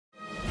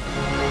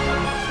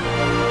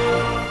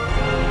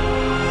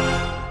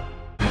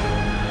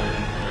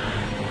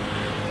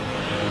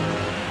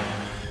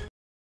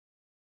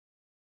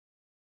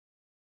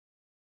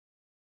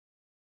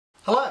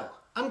Hello,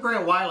 I'm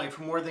Grant Wiley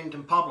from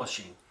Worthington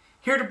Publishing,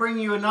 here to bring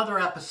you another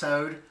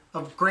episode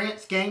of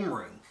Grant's Game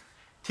Room.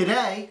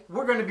 Today,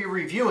 we're going to be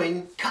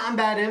reviewing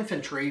Combat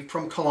Infantry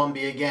from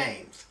Columbia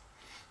Games.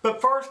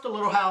 But first, a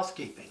little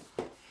housekeeping.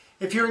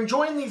 If you're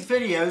enjoying these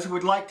videos and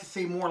would like to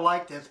see more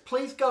like this,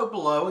 please go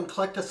below and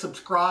click the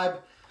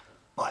subscribe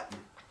button.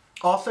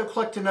 Also,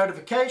 click the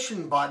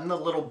notification button, the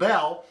little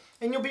bell,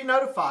 and you'll be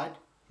notified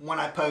when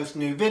I post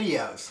new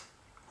videos.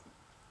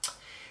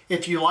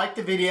 If you like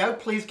the video,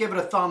 please give it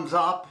a thumbs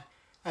up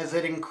as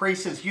it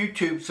increases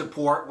YouTube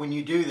support when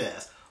you do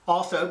this.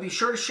 Also, be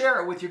sure to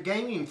share it with your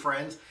gaming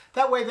friends.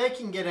 That way they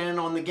can get in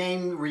on the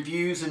game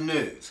reviews and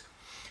news.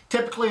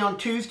 Typically on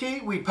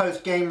Tuesday, we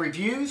post game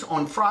reviews.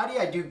 On Friday,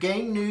 I do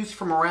game news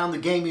from around the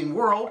gaming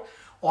world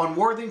on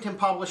Worthington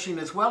Publishing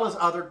as well as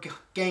other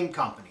game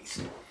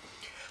companies.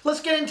 Let's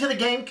get into the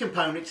game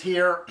components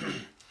here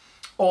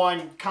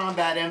on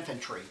Combat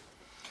Infantry.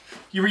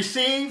 You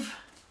receive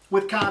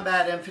with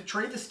Combat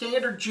Infantry the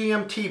standard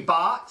GMT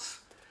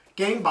box,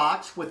 game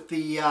box with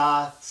the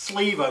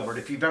sleeve over it.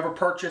 If you've ever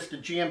purchased a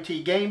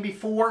GMT game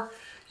before,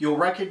 you'll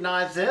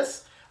recognize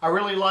this. I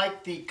really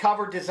like the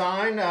cover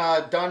design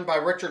done by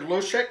Richard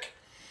Lushik.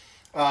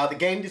 The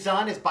game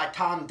design is by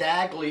Tom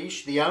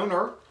Daglish, the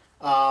owner.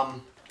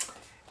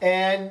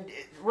 And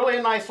really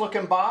a nice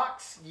looking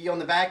box. On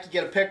the back you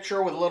get a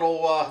picture with a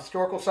little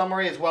historical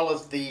summary as well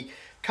as the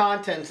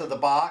contents of the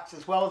box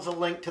as well as a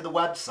link to the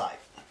website.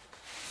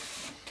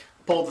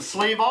 Pull the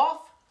sleeve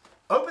off,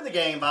 open the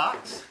game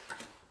box,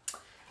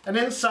 and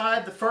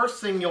inside the first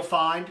thing you'll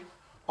find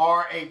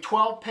are a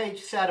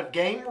 12-page set of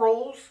game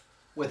rules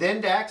with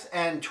index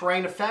and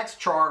terrain effects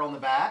chart on the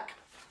back.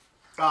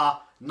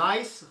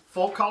 Nice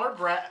full-color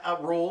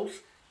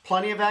rules,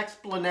 plenty of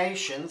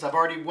explanations. I've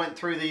already went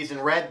through these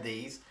and read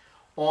these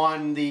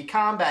on the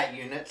combat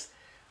units,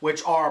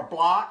 which are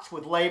blocks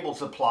with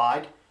labels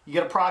applied. You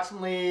get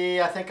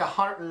approximately, I think,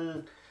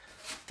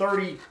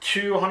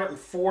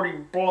 140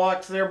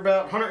 blocks. They're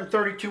about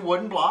 132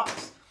 wooden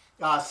blocks,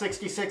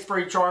 66 for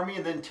each army,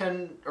 and then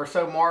 10 or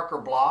so marker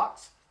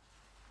blocks.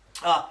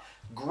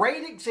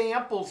 Great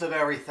examples of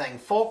everything.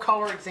 Full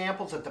color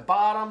examples at the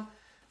bottom.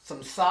 Some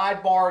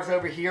sidebars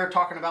over here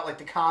talking about like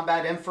the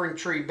Combat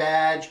Infantry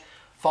badge,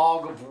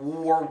 Fog of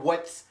War,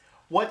 what's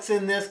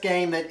in this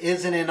game that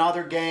isn't in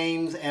other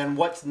games, and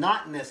what's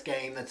not in this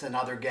game that's in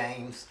other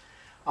games.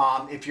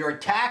 If you're a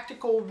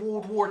tactical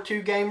World War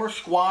II gamer,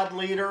 Squad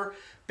Leader,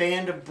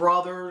 Band of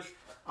Brothers,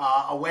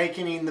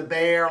 Awakening the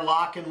Bear,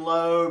 Lock and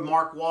Load,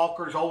 Mark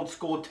Walker's Old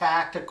School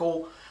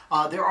Tactical,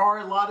 there are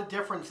a lot of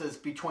differences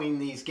between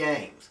these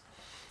games.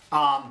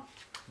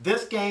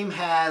 This game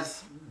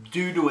has,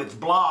 due to its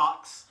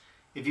blocks,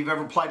 if you've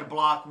ever played a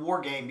block war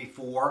game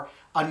before,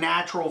 a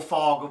natural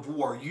fog of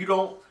war.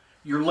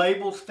 Your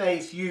labels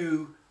face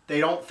you, they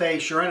don't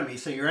face your enemy.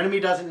 So your enemy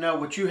doesn't know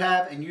what you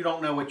have and you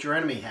don't know what your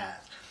enemy has.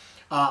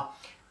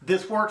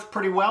 This works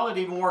pretty well. It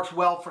even works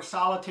well for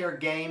solitaire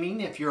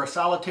gaming. If you're a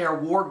solitaire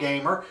war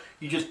gamer,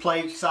 you just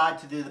play each side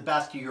to do the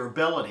best of your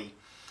ability.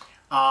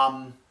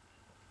 The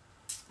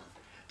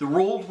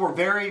rules were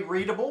very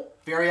readable,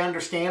 very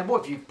understandable.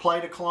 If you've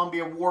played a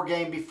Columbia war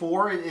game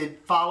before,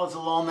 it follows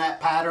along that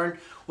pattern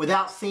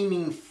without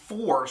seeming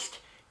forced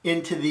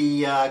into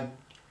the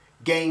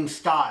game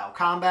style.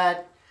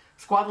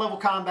 Squad level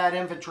combat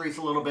infantry is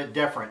a little bit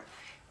different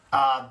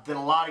than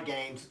a lot of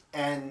games,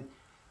 and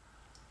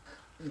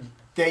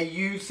they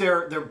use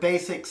their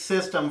basic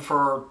system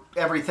for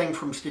everything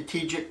from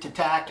strategic to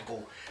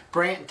tactical.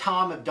 Grant and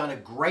Tom have done a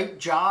great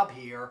job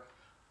here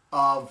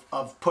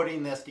of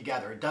putting this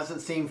together. It doesn't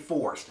seem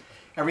forced.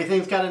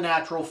 Everything's got a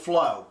natural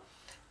flow.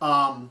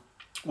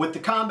 With the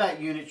combat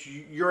units,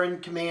 you're in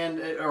command,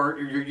 or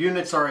your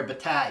units are a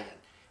battalion.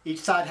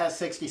 Each side has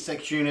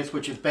 66 units,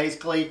 which is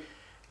basically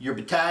your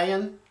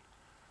battalion,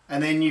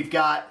 and then you've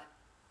got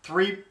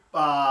three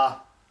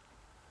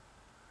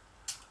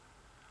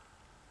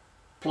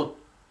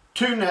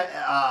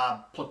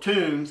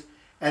platoons,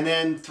 and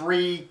then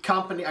three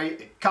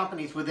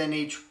companies within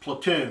each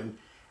platoon,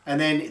 and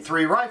then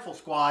 3 rifle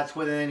squads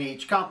within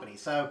each company.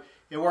 So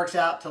it works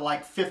out to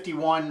like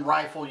 51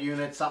 rifle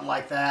units, something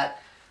like that.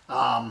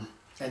 And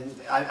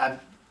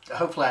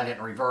hopefully I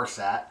didn't reverse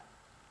that.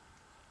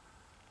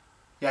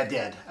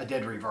 Yeah, I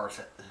did reverse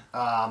it.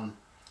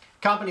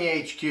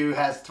 Company HQ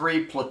has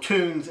 3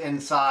 platoons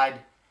inside.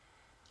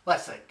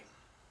 Let's see.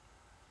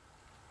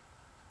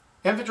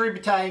 Infantry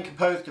battalion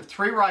composed of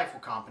 3 rifle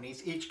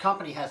companies. Each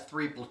company has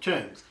 3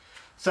 platoons.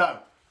 So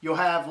you'll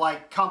have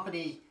like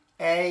Company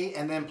A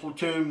and then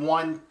platoon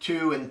 1,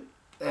 2,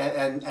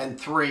 and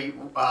 3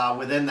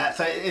 within that.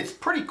 So it's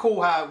pretty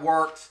cool how it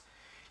works.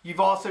 You've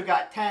also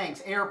got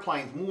tanks,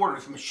 airplanes,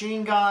 mortars,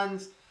 machine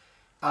guns,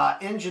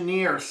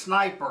 engineers,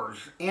 snipers,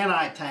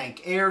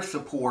 anti-tank, air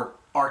support,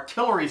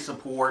 artillery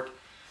support.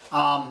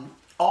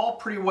 All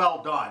pretty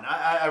well done.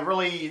 I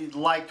really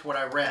liked what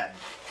I read.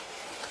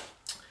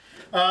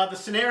 The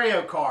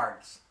scenario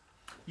cards.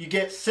 You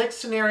get 6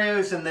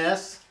 scenarios in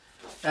this,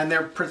 and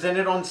they're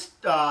presented on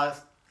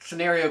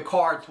scenario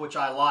cards, which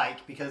I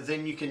like, because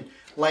then you can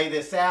lay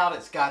this out.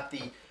 It's got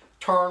the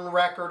turn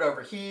record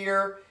over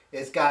here.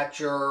 It's got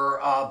your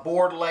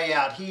board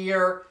layout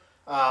here.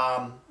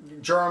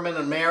 German,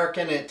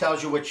 American. It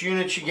tells you which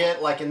units you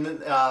get. Like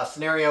in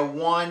scenario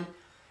 1,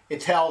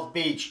 it's Hell's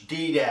Beach,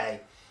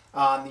 D-Day.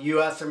 The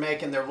U.S. are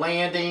making their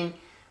landing.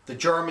 The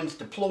Germans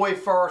deploy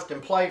first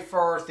and play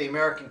first. The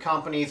American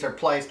companies are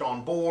placed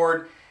on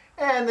board.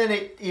 And then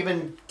it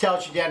even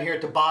tells you down here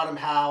at the bottom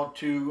how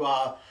to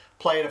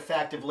play it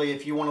effectively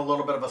if you want a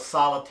little bit of a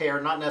solitaire,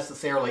 not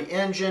necessarily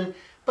engine,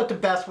 but the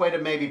best way to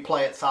maybe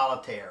play it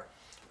solitaire.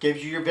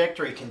 Gives you your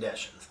victory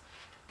conditions.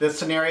 This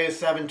scenario is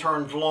 7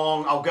 turns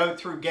long. I'll go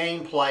through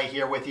gameplay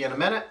here with you in a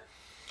minute.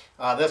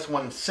 This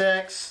one's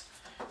 6.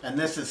 And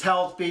this is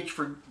Hell's Beach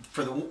for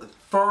the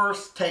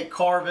first. Take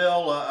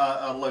Carville,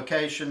 a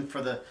location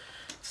for the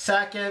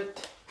second.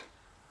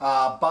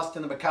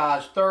 Busting the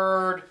Bocage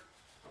third.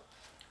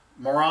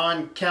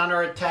 Moran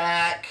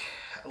counterattack.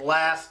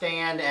 Last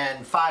Stand,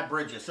 and 5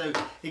 bridges. So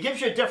it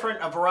gives you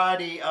a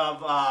variety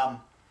of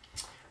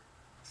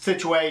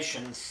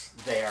situations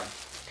there.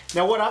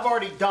 Now what I've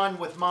already done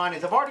with mine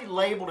is I've already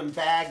labeled and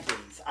bagged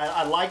these.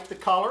 I like the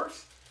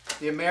colors.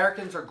 The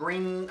Americans are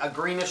green, a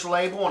greenish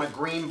label on a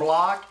green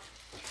block.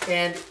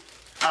 And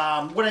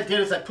what I did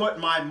is I put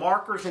my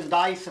markers and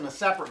dice in a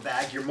separate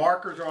bag. Your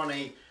markers are on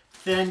a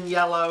thin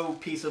yellow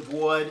piece of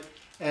wood.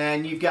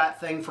 And you've got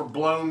things for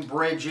blown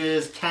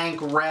bridges, tank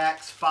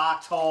wrecks,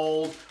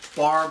 foxholes,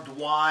 barbed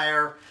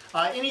wire,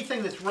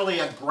 anything that's really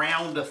a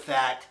ground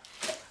effect.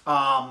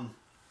 And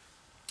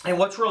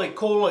what's really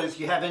cool is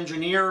you have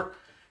engineer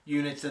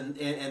units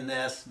in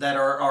this that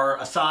are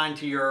assigned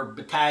to your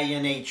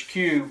battalion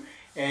HQ,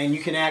 and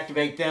you can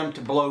activate them to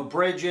blow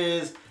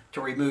bridges,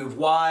 to remove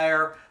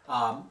wire,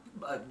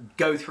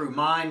 go through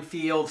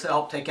minefields,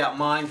 help take out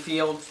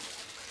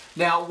minefields.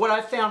 Now, what I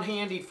found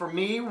handy for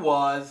me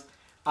was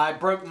I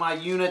broke my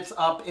units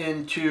up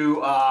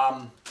into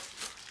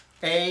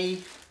A,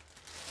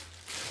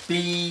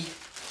 B,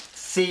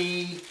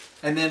 C,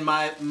 and then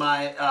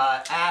my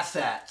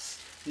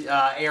assets,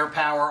 air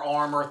power,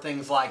 armor,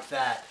 things like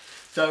that.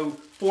 So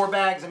 4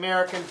 bags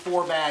American,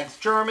 4 bags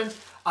Germans.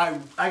 I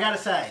gotta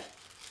say,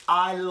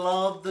 I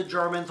love the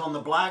Germans on the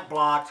black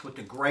blocks with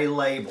the gray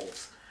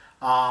labels.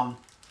 And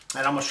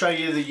I'm gonna show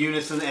you the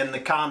units and the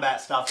combat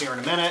stuff here in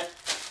a minute.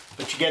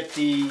 But you get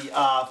the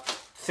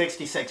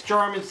 66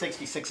 Germans,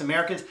 66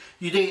 Americans.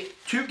 You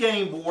get 2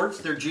 game boards.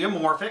 They're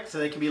geomorphic, so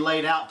they can be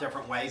laid out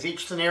different ways.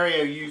 Each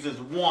scenario uses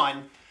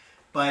 1,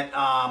 but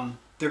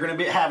they're going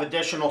to have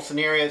additional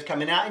scenarios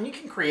coming out, and you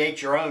can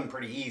create your own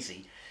pretty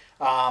easy.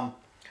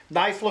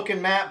 Nice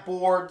looking map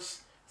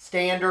boards,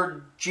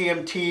 standard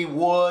GMT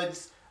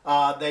woods.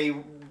 They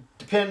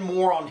depend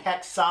more on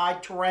hex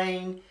side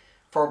terrain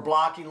for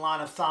blocking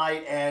line of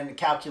sight and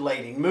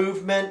calculating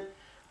movement.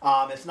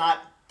 It's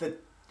not the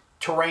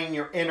terrain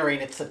you're entering,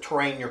 it's the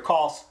terrain you're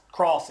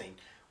crossing,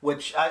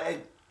 which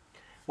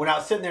when I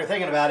was sitting there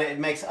thinking about it, it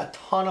makes a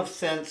ton of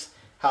sense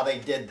how they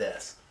did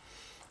this.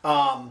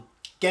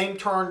 Game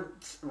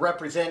turns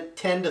represent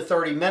 10 to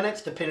 30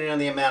 minutes depending on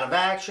the amount of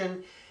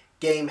action.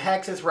 Game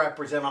hexes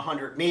represent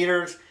 100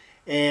 meters,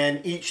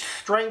 and each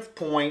strength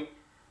point,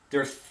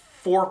 there's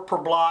 4 per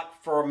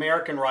block for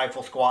American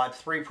rifle squads,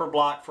 3 per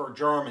block for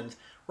Germans,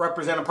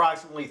 represent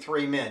approximately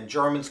 3 men.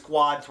 German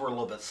squads were a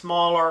little bit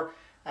smaller,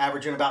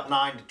 averaging about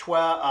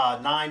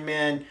 9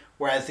 men,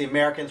 whereas the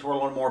Americans were a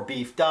little more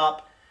beefed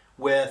up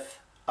with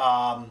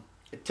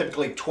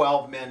typically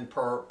 12 men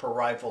per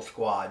rifle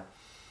squad.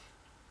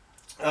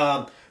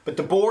 But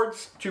the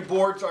boards, 2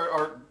 boards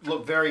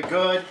look very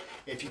good.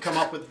 If you come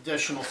up with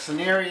additional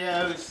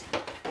scenarios,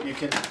 you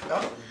can,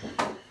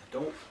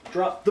 don't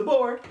drop the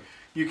board.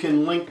 You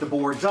can link the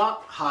boards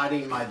up,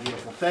 hiding my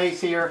beautiful face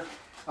here.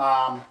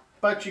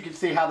 But you can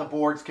see how the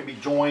boards can be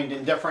joined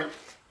in different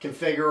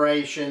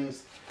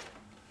configurations,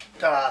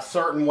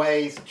 certain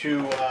ways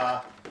to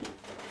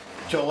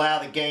allow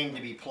the game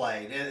to be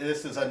played.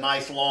 This is a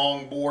nice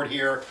long board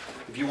here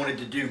if you wanted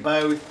to do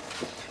both.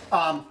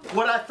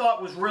 What I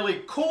thought was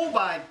really cool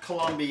by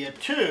Columbia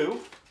too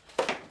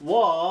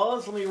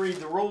was, let me read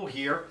the rule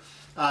here,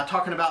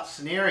 talking about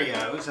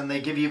scenarios, and they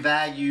give you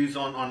values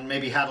on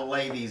maybe how to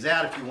lay these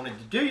out if you wanted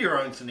to do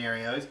your own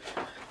scenarios.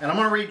 And I'm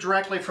going to read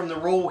directly from the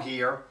rule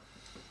here.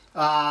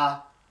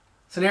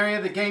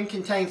 Scenario: the game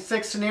contains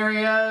 6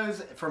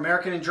 scenarios for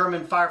American and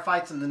German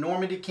firefights in the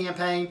Normandy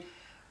campaign.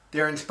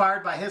 They're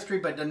inspired by history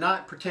but do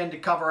not pretend to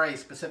cover a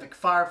specific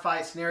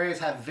firefight. Scenarios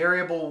have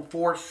variable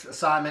force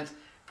assignments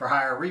for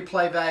higher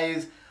replay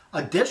values.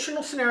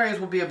 Additional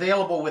scenarios will be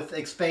available with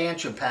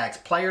expansion packs.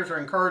 Players are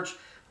encouraged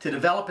to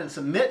develop and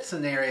submit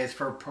scenarios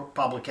for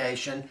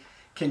publication.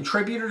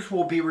 Contributors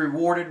will be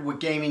rewarded with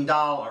gaming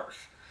dollars.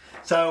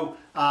 So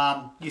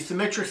you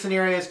submit your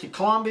scenarios to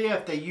Columbia.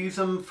 If they use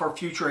them for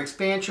future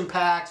expansion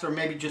packs or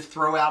maybe just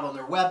throw out on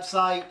their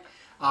website,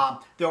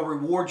 they'll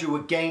reward you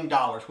with game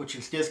dollars, which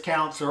is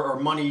discounts or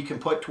money you can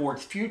put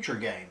towards future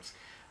games.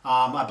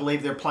 I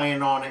believe they're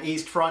planning on an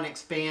East Front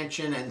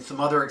expansion and some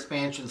other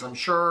expansions, I'm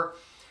sure,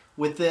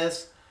 with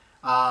this.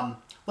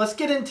 Let's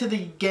get into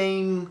the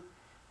game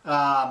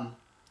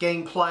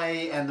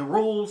gameplay and the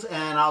rules,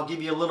 and I'll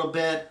give you a little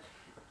bit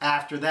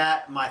after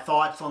that my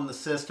thoughts on the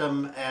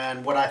system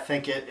and what I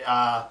think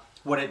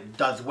what it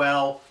does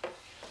well.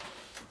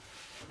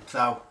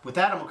 So with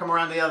that, I'm going to come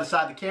around to the other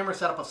side of the camera,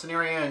 set up a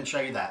scenario, and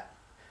show you that.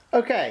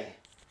 Okay.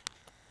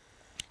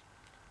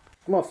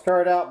 I'm going to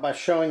start out by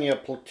showing you a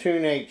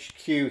platoon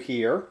HQ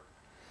here.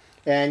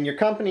 And your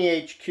company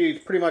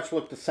HQs pretty much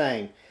look the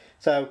same.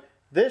 So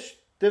this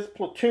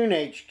platoon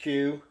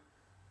HQ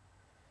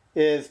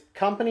is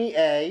Company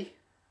A,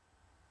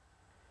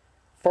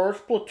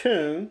 1st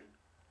Platoon,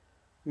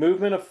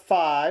 movement of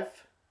 5,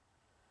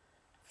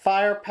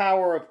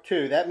 firepower of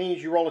 2. That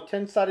means you roll a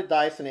 10-sided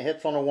dice and it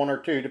hits on a 1 or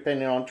 2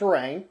 depending on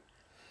terrain.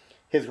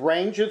 His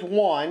range is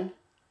 1.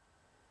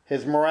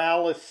 His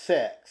morale is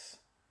 6.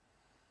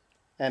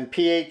 And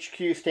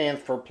PHQ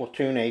stands for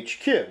Platoon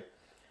HQ.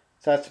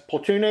 So that's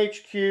Platoon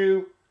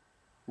HQ,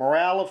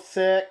 morale of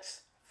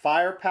 6,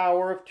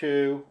 firepower of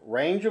 2,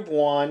 range of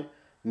 1,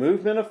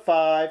 movement of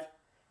 5,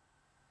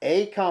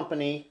 A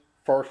company,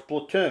 1st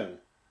Platoon.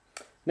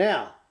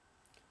 Now,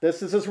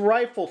 this is his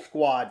rifle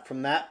squad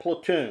from that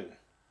platoon.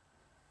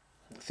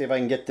 Let's see if I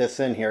can get this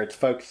in here. It's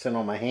focusing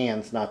on my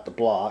hands, not the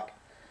block.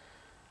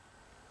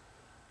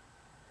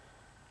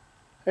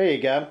 There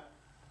you go.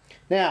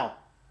 Now,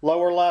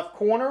 lower left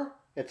corner,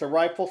 it's a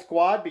rifle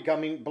squad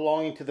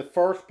belonging to the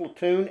 1st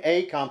Platoon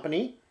A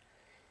Company.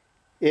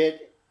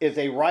 It is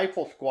a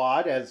rifle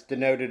squad, as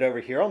denoted over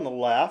here on the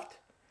left.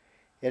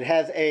 It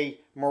has a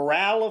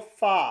morale of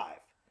 5.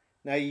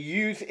 Now, you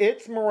use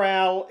its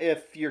morale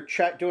if you're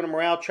doing a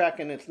morale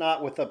check and it's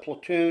not with a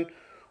platoon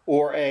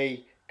or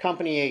a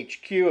company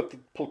HQ. If the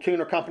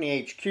platoon or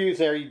company HQ is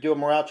there, you do a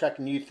morale check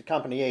and use the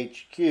company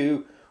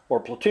HQ or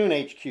platoon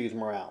HQ's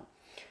morale.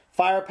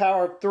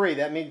 Firepower of 3.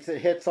 That means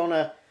it hits on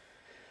a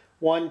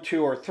 1,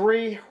 2, or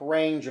 3.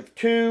 Range of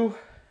 2.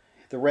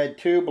 The red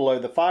 2 below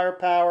the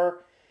firepower.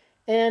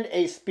 And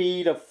a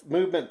speed of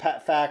movement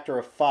factor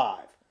of 5.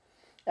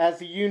 As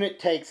the unit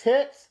takes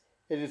hits,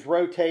 it is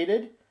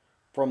rotated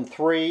from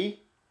 3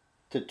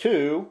 to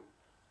 2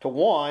 to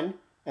 1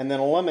 and then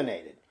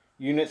eliminated.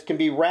 Units can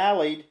be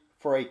rallied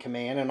for a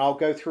command, and I'll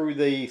go through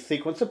the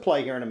sequence of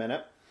play here in a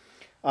minute.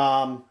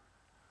 But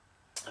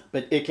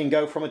it can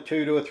go from a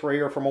 2 to a 3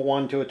 or from a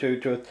 1 to a 2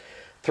 to a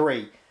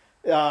 3.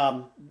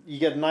 You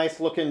get a nice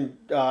looking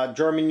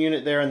German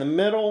unit there in the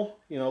middle,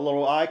 you know, a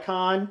little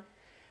icon.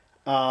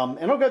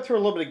 And I'll go through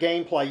a little bit of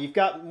gameplay. You've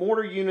got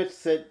mortar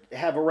units that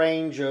have a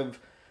range of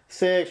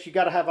 6. You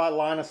got to have a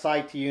line of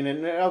sight to unit,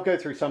 and I'll go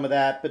through some of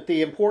that. But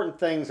the important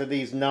things are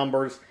these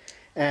numbers.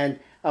 And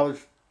I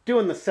was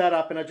doing the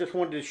setup, and I just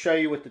wanted to show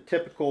you what the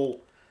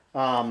typical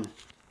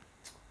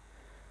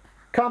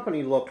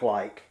company looked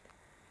like.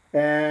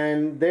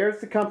 And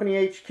there's the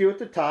company HQ at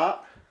the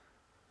top.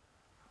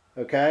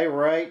 Okay,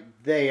 right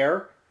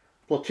there.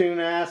 Platoon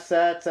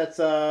assets, that's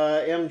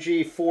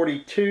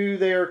MG42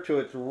 there to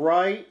its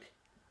right.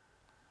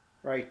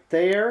 Right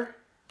there.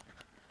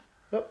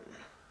 Oh.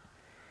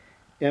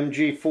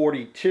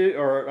 MG42,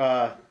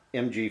 or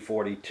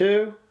MG42.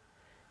 You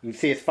can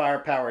see its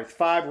firepower is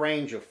 5,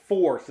 range of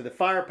 4. So the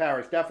firepower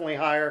is definitely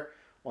higher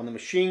on the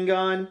machine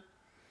gun.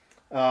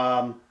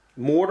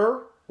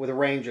 Mortar with a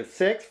range of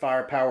 6,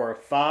 firepower of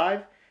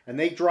 5. And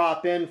they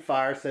drop in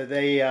fire, so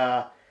they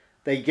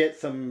negate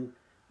some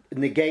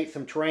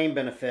terrain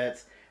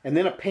benefits. And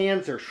then a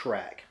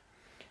Panzerschreck.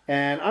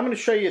 And I'm going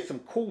to show you some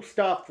cool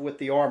stuff with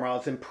the armor. I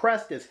was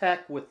impressed as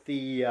heck with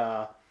the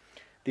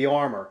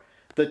armor.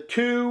 The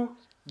 2,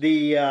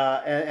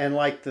 and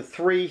like the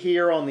 3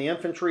 here on the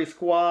infantry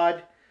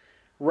squad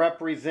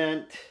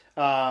represent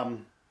how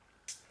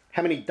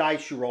many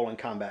dice you roll in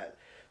combat.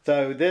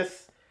 So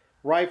this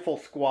rifle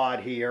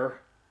squad here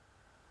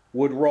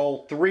would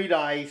roll 3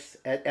 dice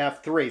at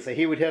F3. So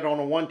he would hit on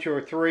a 1, 2,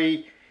 or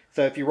 3.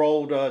 So if you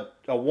rolled a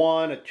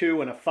 1, a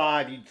 2, and a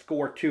 5, you'd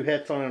score 2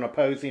 hits on an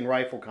opposing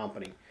rifle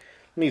company.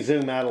 Let me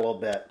zoom out a little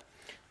bit.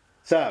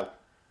 So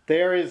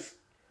there is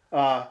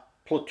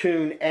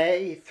Platoon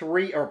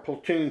A3, or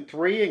Platoon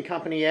 3 in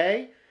Company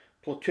A,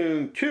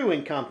 Platoon 2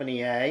 in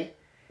Company A,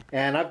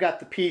 and I've got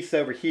the piece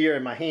over here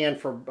in my hand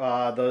for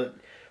the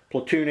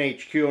Platoon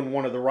HQ in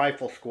one of the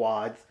rifle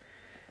squads.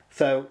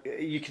 So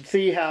you can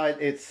see how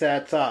it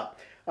sets up.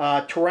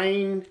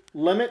 Terrain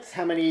limits,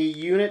 how many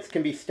units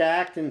can be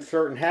stacked in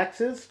certain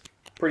hexes.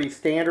 Pretty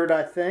standard,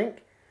 I think.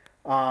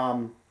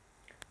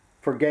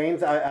 For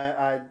games,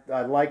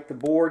 I like the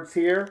boards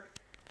here.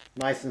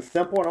 Nice and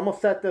simple. And I'm going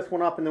to set this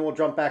one up and then we'll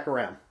jump back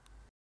around.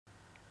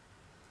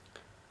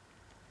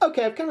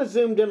 Okay, I've kind of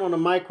zoomed in on a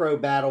micro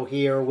battle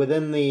here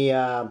within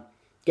the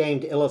game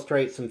to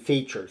illustrate some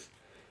features.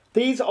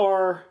 These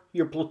are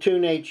your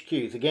platoon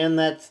HQs. Again,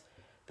 that's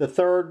the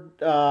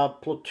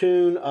 3rd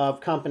platoon of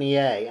Company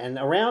A. And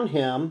around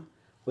him,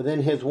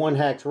 within his 1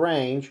 hex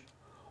range,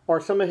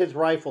 are some of his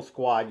rifle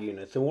squad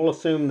units. And we'll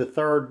assume the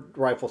 3rd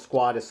rifle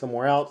squad is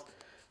somewhere else.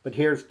 But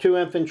here's 2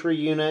 infantry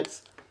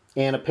units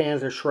and a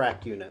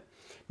Panzerschreck unit.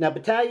 Now,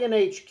 battalion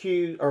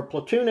HQ or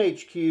platoon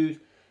HQs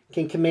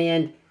can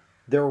command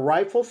their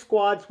rifle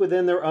squads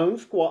within their own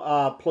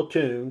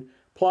platoon,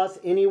 plus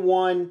any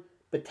one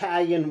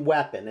battalion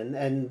weapon,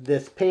 and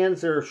this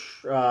Panzer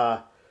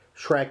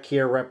Shrek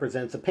here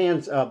represents a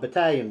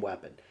battalion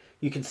weapon.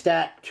 You can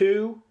stack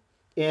 2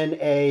 in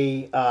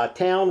a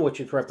town, which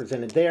is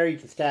represented there. You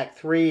can stack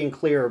 3 and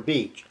clear a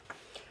beach.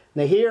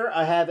 Now here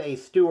I have a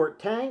Stuart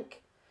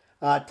tank.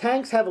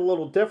 Tanks have a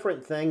little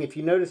different thing. If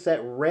you notice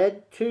that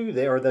red 2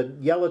 there, or the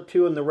yellow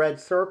 2 in the red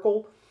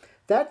circle,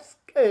 that's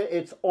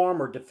its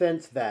armor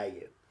defense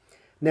value.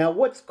 Now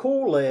what's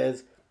cool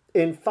is,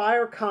 in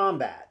fire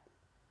combat,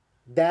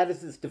 that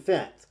is its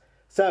defense.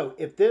 So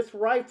if this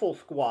rifle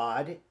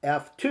squad,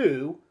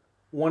 F2,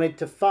 wanted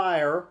to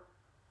fire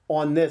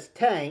on this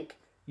tank,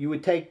 you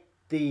would take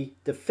the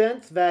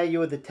defense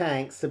value of the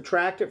tank,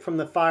 subtract it from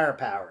the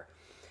firepower.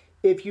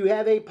 If you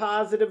have a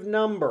positive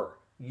number,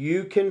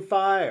 you can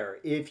fire.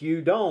 If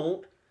you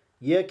don't,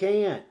 you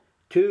can't.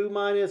 2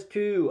 minus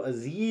 2, a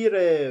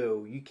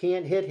 0. You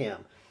can't hit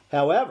him.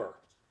 However,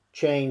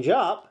 change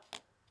up,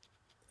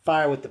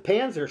 fire with the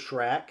Panzer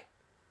Shrek,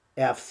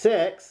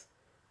 F6,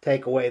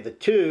 take away the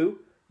 2,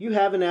 you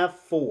have an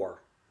F4.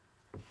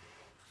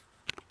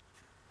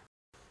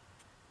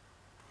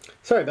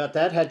 Sorry about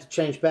that, had to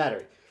change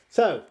battery.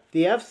 So,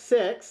 the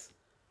F6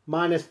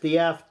 minus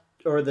the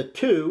the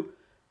 2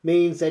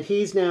 means that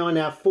he's now an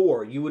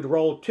F4. You would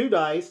roll 2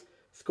 dice,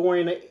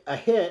 scoring a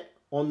hit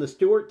on the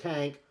Stuart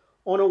tank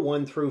on a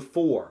 1 through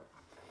 4.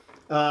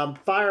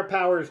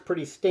 Firepower is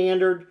pretty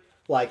standard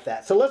like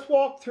that. So let's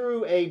walk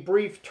through a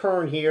brief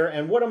turn here,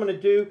 and what I'm going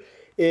to do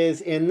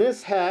is, in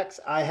this hex,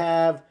 I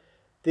have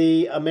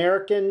the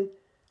American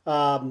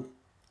 2nd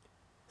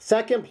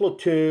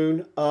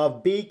Platoon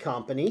of B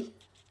Company,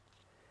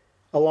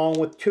 along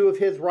with 2 of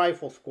his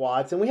rifle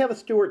squads, and we have a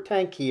Stuart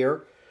tank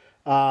here,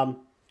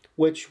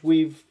 which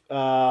we've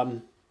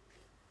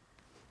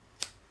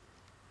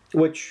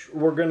which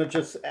we're going to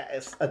just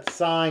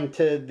assign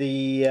to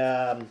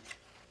the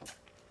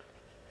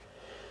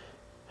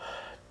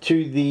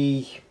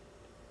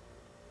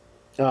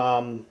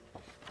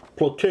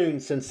platoon,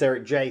 since they're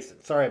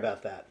adjacent. Sorry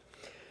about that.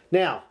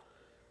 Now,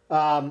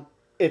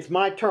 it's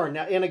my turn.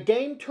 Now, in a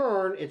game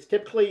turn, it's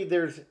typically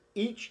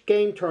each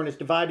game turn is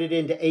divided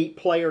into 8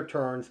 player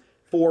turns,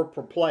 4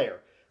 per player.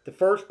 The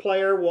first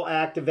player will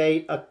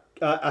activate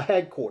a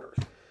headquarters.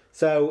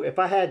 So if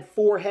I had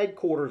 4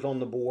 headquarters on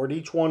the board,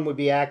 each one would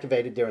be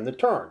activated during the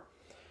turn.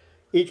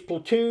 Each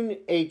platoon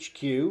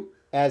HQ,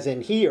 as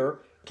in here,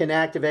 can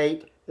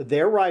activate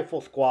their rifle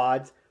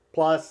squads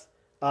plus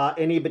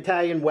any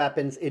battalion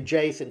weapons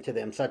adjacent to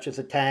them, such as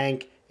a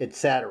tank,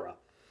 etc.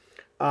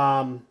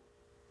 Company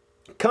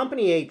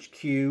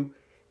HQ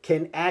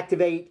can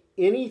activate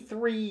any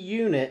 3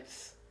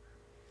 units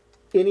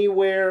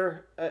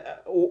anywhere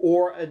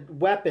or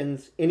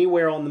weapons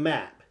anywhere on the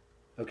map.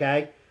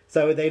 Okay?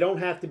 So they don't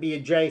have to be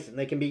adjacent.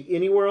 They can be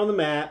anywhere on the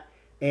map,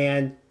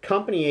 and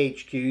company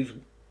HQs,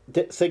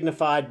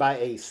 signified by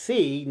a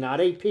C,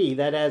 not a P,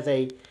 that has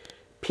a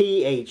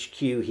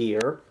PHQ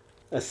here,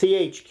 a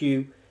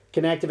CHQ,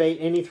 can activate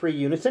any 3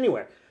 units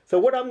anywhere. So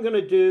what I'm going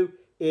to do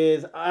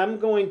is I'm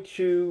going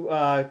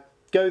to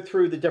go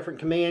through the different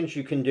commands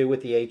you can do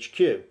with the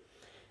HQ.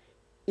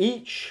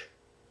 Each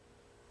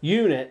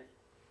unit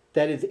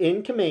that is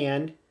in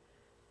command,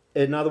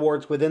 in other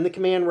words, within the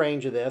command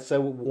range of this, so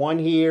 1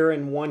 here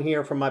and 1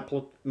 here from my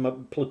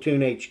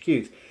platoon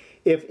HQs.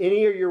 If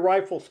any of your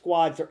rifle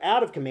squads are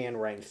out of command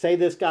range, say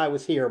this guy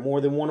was here, more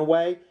than 1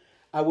 away,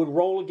 I would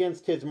roll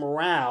against his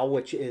morale,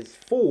 which is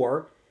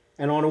 4,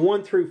 and on a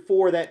 1 through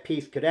 4, that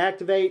piece could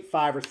activate.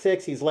 5 or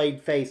 6, he's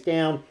laid face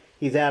down,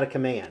 he's out of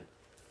command.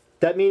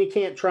 Doesn't mean he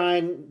can't try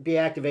and be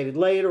activated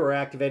later or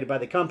activated by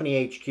the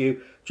company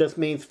HQ, just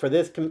means for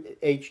this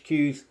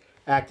HQ's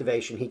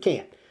activation, he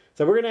can't.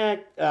 So we're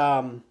going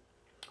to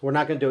we're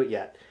not going to do it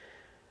yet.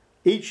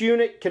 Each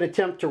unit can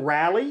attempt to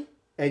rally,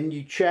 and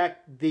you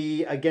check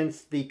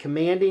against the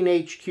commanding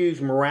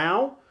HQ's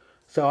morale.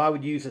 So I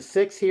would use a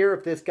 6 here.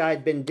 If this guy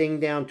had been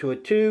dinged down to a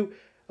 2,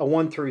 a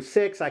 1 through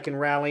 6, I can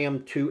rally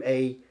him to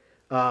a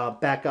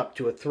back up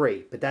to a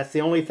 3. But that's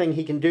the only thing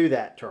he can do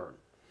that turn.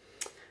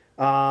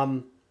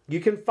 You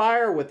can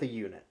fire with a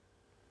unit.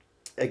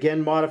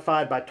 Again,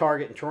 modified by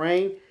target and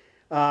terrain.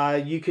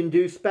 You can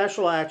do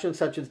special actions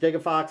such as dig a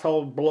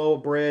foxhole, blow a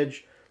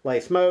bridge, lay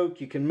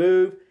smoke. You can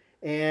move,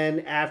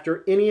 and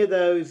after any of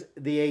those,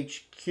 the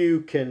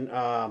HQ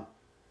can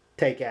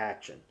take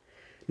action.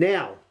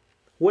 Now,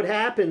 what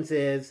happens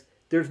is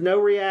there's no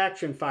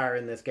reaction fire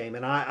in this game,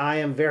 and I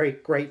am very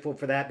grateful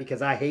for that,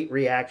 because I hate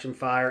reaction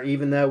fire,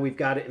 even though we've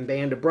got it in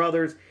Band of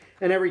Brothers,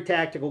 and every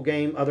tactical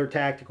game, other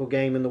tactical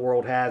game in the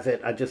world has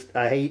it.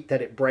 I hate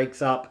that it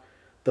breaks up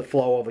the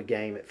flow of a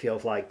game, it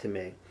feels like to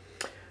me.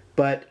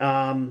 But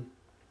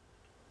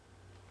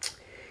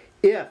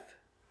if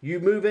you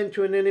move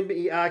into an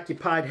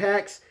enemy-occupied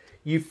hex,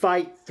 you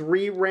fight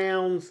 3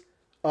 rounds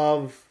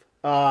of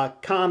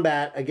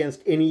combat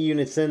against any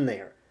units in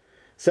there.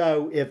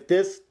 So if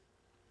this...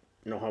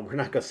 No, we're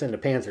not going to send a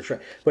Panzer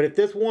Shrek. But if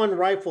this one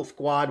rifle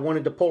squad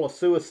wanted to pull a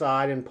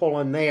suicide and pull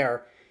in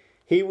there,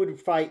 he would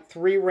fight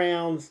 3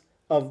 rounds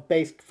of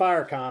basic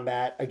fire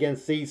combat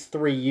against these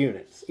 3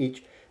 units.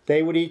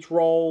 They would each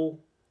roll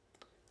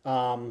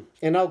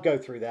And I'll go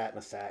through that in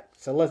a sec.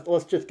 So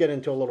let's just get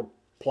into a little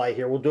play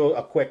here. We'll do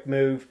a quick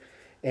move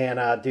and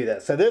do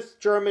that. So this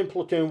German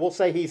platoon, we'll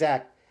say he's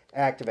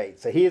activated.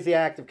 So he is the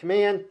active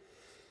command.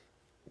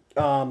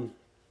 And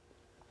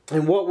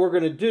what we're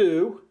going to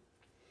do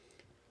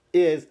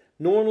is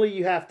normally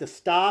you have to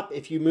stop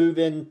if you move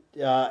in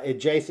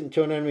adjacent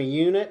to an enemy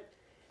unit,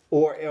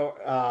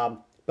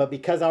 but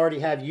because I already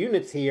have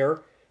units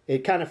here,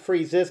 it kind of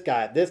frees this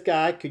guy. This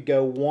guy could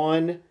go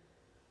 1,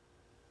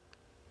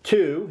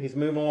 2. He's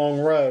moving along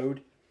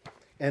road,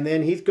 and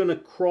then he's going to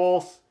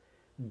cross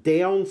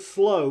down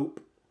slope,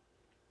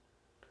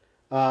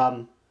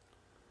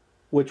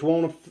 which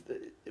won't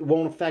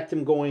affect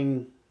him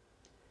going.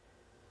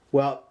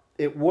 Well,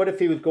 it would if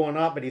he was going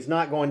up, but he's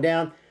not going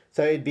down.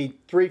 So it'd be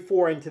 3,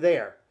 4 into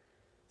there.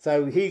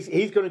 So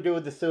he's going to do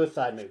the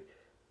suicide move.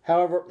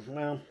 However,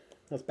 well,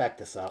 let's back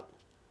this up.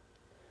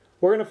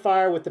 We're going to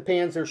fire with the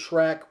Panzer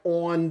Schreck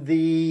on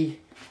the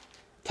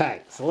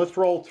tank. So let's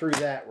roll through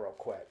that real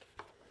quick.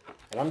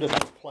 And I'm just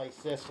going to place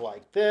this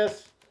like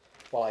this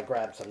while I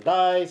grab some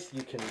dice.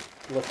 You can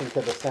listen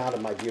to the sound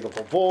of my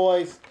beautiful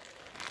voice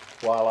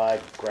while I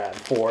grab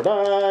 4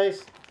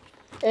 dice.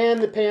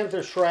 And the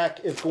Panzer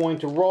Schreck is going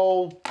to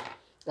roll.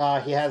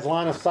 He has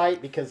line of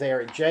sight because they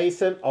are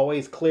adjacent.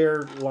 Always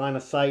clear line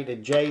of sight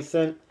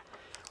adjacent.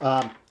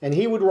 And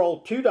he would roll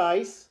 2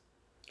 dice.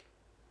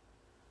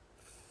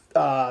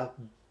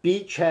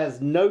 Beach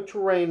has no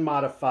terrain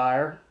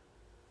modifier.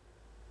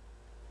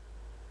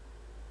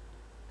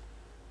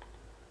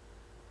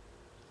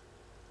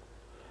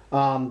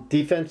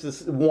 Defense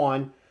is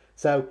 1.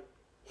 So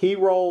he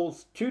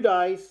rolls 2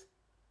 dice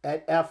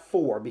at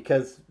F4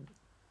 because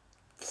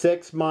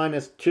 6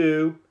 minus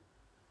 2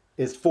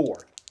 is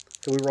 4.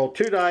 So we roll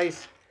 2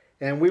 dice,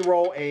 and we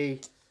roll a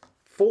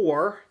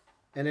 4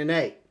 and an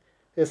 8.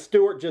 This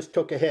Stuart just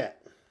took a hit.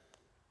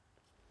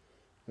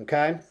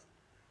 Okay?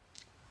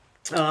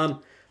 The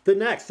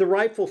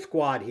rifle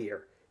squad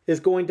here is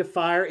going to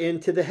fire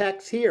into the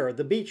hex here,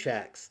 the beach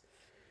hex.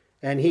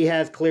 And he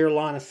has clear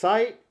line of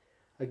sight.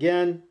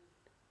 Again,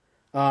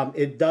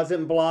 it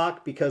doesn't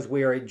block because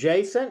we are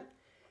adjacent.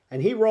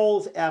 And he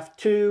rolls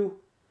F2.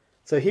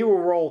 So he will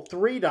roll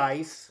 3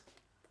 dice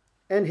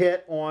and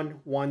hit on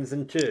 1s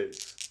and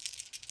 2s.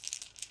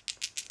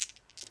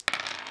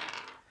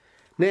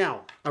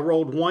 Now, I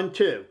rolled 1,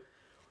 2.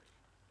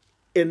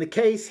 In the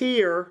case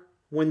here,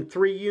 when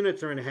 3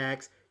 units are in a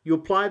hex, you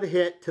apply the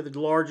hit to the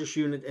largest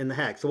unit in the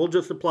hex. So we'll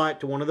just apply it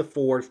to one of the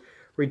 4s,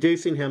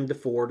 reducing him to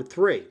 4 to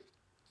 3.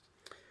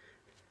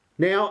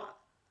 Now,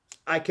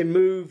 I can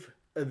move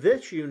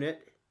this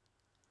unit.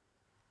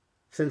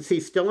 Since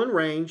he's still in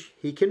range,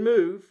 he can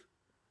move.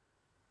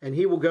 And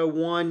he will go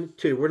 1,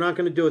 2. We're not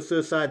going to do a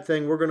suicide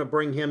thing. We're going to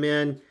bring him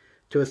in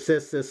to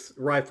assist this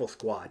rifle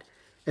squad.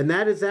 And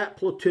that is that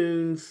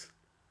platoon's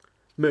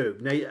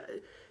move. Now,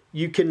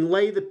 you can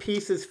lay the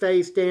pieces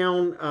face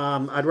down.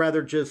 I'd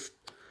rather just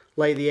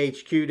lay the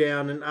HQ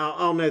down, and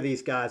I'll know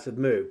these guys have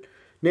moved.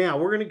 Now,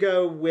 we're going to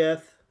go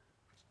with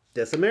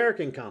this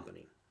American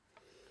company.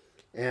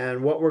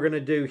 And what we're going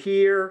to do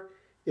here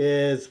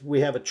is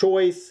we have a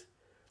choice.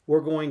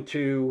 We're going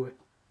to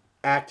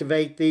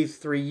activate these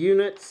 3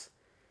 units.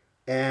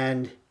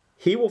 And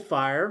he will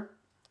fire.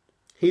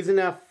 He's an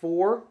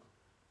F4.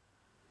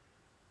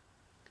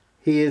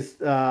 He is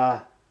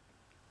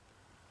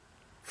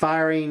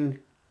firing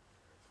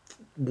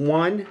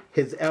 1,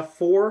 his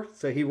F4.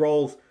 So he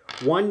rolls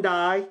 1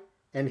 die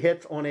and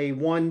hits on a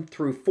 1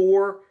 through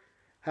 4.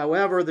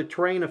 However, the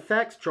terrain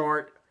effects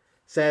chart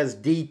says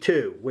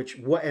D2,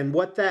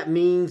 what that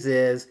means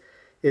is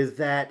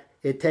that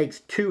it takes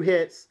 2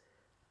 hits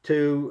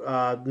to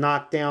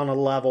knock down a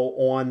level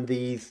on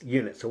these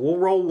units. So we'll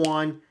roll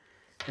 1,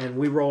 and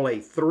we roll a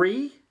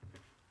 3,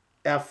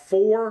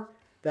 F4.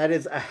 That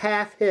is a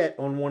half hit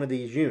on one of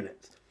these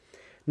units.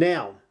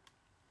 Now,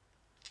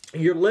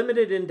 you're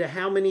limited into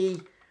how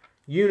many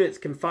units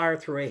can fire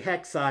through a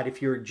hex side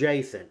if you're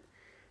adjacent.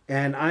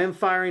 And I am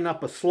firing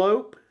up a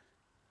slope,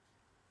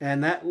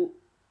 and that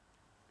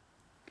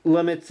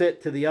limits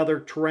it to the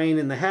other terrain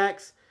in the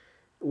hex.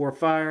 We're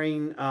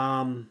firing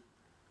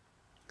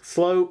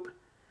slope,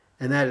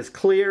 and that is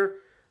clear.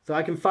 So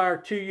I can fire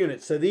 2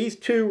 units. So these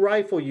 2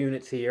 rifle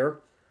units here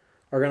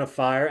are going to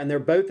fire, and they're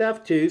both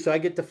F2, so I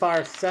get to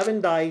fire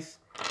 7 dice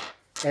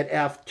at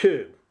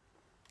F2.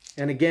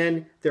 And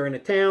again, they're in a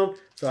town,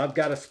 so I've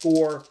got to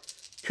score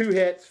 2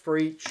 hits for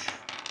each.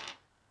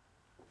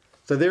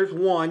 So there's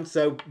 1.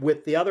 So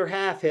with the other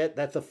half hit,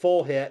 that's a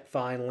full hit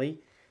finally.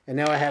 And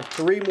now I have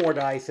 3 more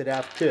dice at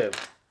F2.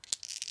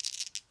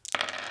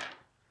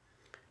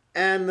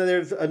 And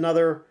there's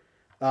another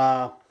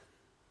 2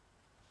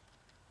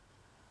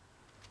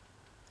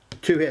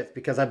 hits,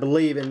 because I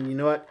believe, and you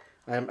know what,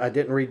 I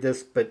didn't read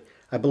this, but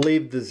I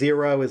believe the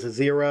 0 is a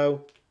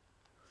 0.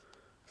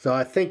 So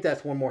I think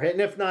that's 1 more hit.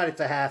 And if not,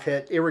 it's a half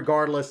hit,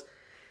 irregardless.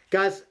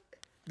 Guys,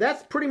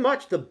 that's pretty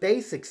much the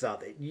basics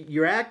of it.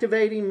 You're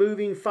activating,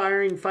 moving,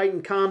 firing,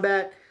 fighting,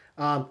 combat.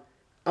 I'm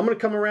going to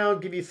come around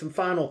and give you some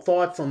final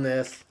thoughts on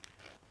this.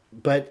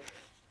 But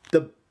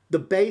the the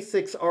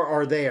basics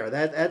are there.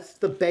 That's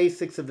the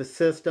basics of the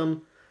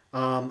system.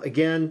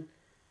 Again,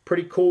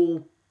 pretty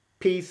cool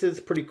pieces,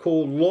 pretty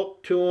cool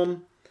look to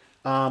them.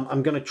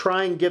 I'm going to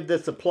try and give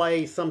this a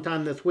play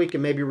sometime this week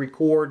and maybe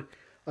record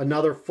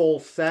another full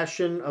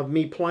session of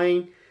me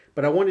playing.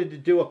 But I wanted to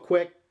do a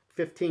quick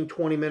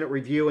 15-20 minute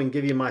review and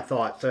give you my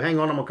thoughts. So hang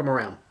on, I'm going to come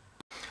around.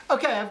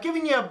 Okay, I've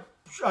given you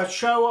a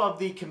show of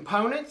the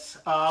components,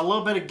 a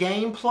little bit of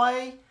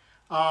gameplay.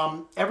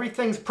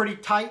 Everything's pretty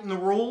tight in the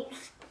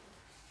rules.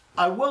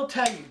 I will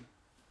tell you,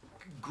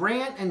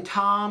 Grant and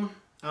Tom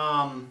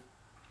have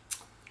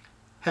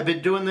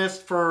been doing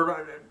this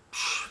for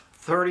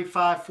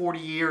 35, 40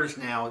 years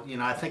now. You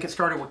know, I think it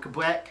started with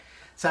Quebec,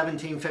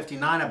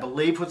 1759, I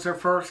believe was their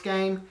first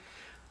game.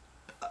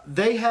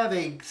 They have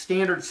a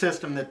standard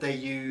system that they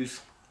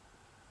use.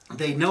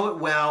 They know it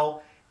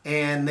well,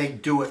 and they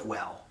do it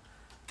well.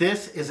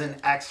 This is an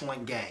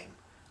excellent game.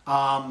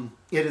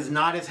 It is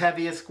not as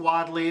heavy as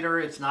Squad Leader.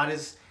 It's not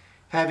as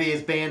heavy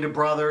as Band of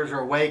Brothers or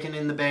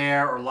Awakening the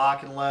Bear or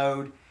Lock and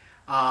Load.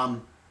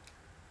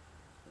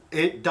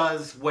 It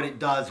does what it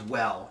does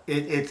well.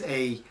 It's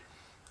a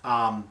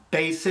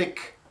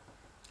basic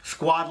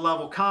squad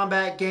level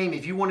combat game.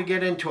 If you want to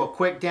get into a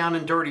quick down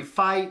and dirty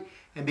fight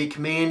and be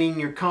commanding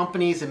your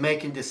companies and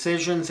making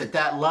decisions at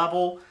that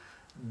level,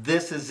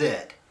 this is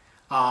it.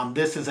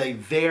 This is a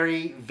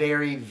very,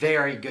 very,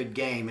 very good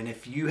game. And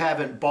if you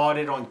haven't bought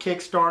it on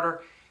Kickstarter,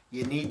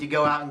 you need to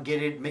go out and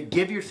get it.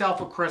 Give yourself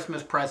a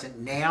Christmas present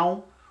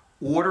now.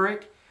 Order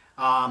it.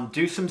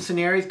 Do some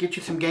scenarios. Get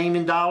you some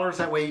gaming dollars.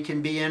 That way you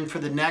can be in for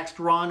the next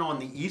run on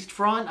the East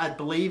Front. I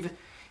believe,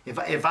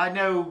 if I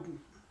know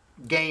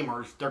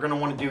gamers, they're going to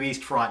want to do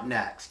East Front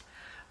next.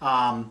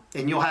 And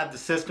you'll have the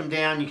system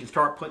down. You can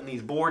start putting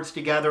these boards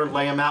together,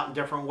 lay them out in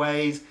different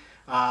ways.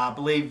 I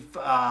believe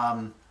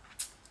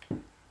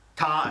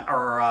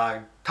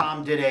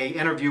Tom did a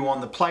interview on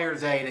the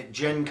Player's Aid at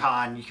Gen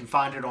Con. You can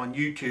find it on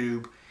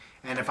YouTube.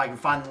 And if I can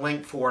find the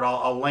link for it,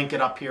 I'll link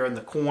it up here in the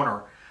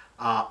corner,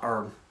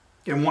 or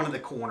in one of the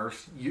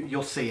corners.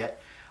 You'll see it.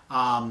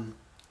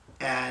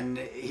 And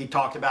he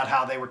talked about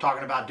how they were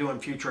talking about doing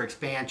future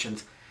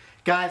expansions.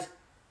 Guys,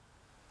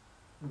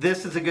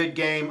 this is a good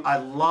game. I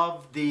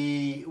love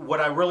what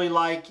I really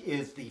like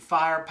is the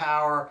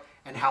firepower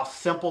and how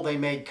simple they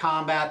made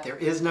combat. There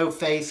is no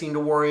facing to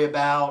worry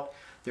about.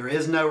 There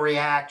is no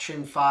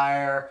reaction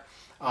fire.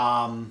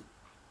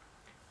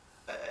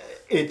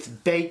 It's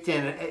baked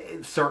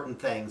in certain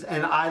things.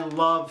 And I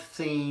love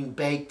seeing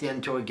baked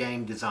into a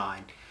game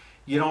design.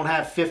 You don't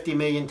have 50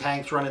 million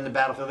tanks running the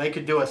battlefield. They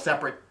could do a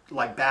separate,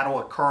 like, Battle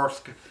of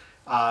Kursk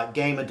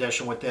game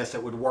edition with this.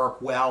 It would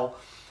work well.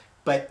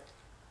 But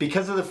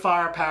because of the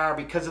firepower,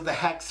 because of the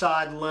hex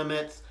side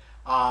limits,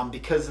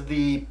 because of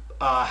the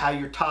how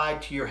you're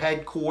tied to your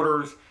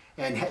headquarters,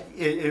 and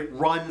it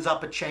runs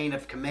up a chain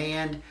of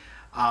command,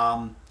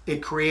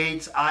 it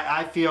creates,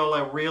 I feel,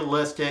 a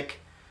realistic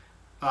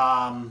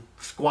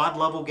squad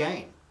level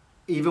game,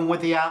 even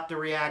without the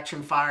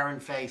reaction fire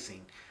and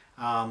facing.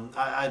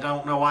 I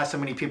don't know why so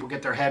many people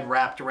get their head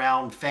wrapped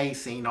around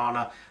facing on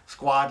a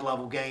squad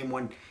level game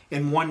when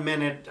in 1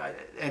 minute,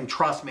 and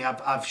trust me,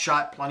 I've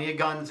shot plenty of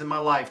guns in my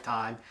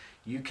lifetime,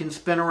 you can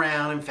spin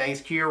around and face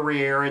to your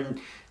rear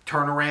and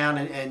turn around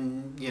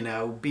and you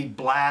know, be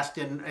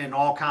blasted in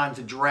all kinds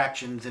of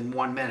directions in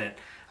 1 minute.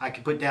 I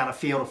could put down a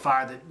field of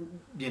fire that,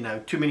 you know,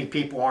 too many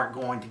people aren't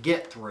going to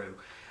get through.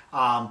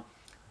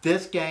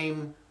 This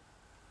game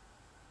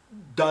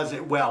does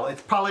it well.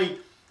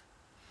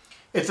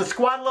 It's a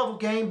squad level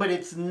game, but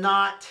it's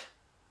not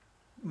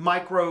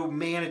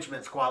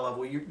micromanagement squad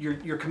level.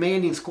 You're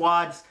commanding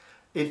squads.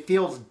 It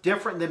feels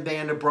different than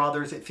Band of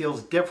Brothers. It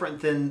feels different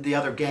than the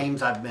other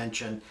games I've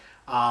mentioned.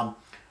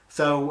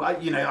 So,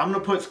 you know, I'm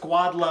going to put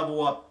squad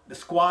level up, the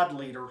squad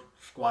leader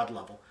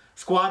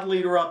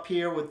up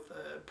here with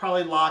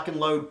probably Lock and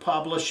Load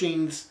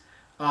Publishing's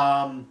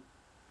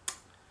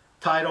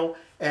title.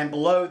 And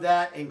below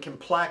that, in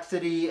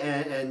complexity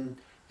and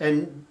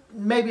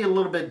maybe a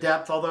little bit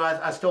depth, although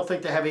I still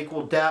think they have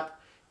equal depth,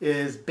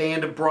 is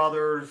Band of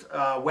Brothers,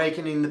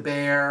 Awakening the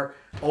Bear,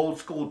 Old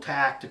School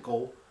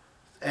Tactical.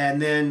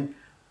 And then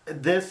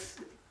this,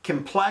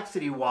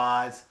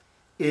 complexity-wise,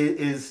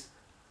 is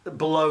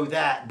below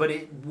that, but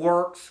it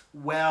works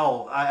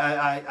well.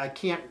 I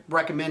can't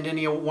recommend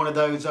any one of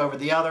those over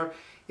the other.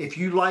 If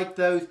you like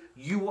those,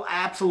 you will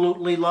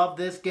absolutely love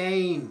this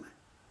game.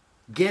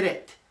 Get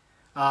it.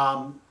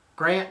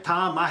 Grant,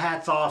 Tom, my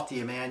hat's off to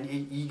you,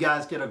 man. You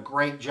guys did a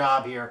great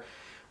job here.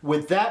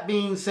 With that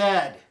being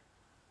said,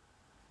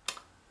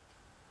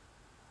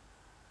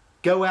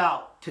 go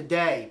out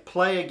today,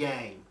 play a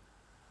game,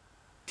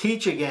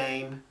 teach a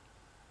game,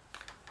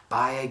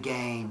 buy a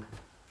game.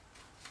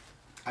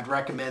 I'd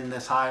recommend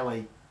this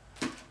highly.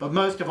 But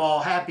most of all,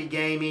 happy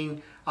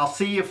gaming. I'll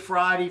see you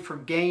Friday for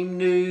game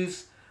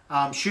news.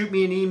 Shoot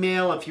me an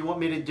email if you want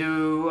me to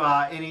do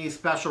any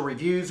special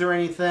reviews or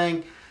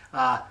anything.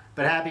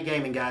 But happy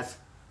gaming, guys.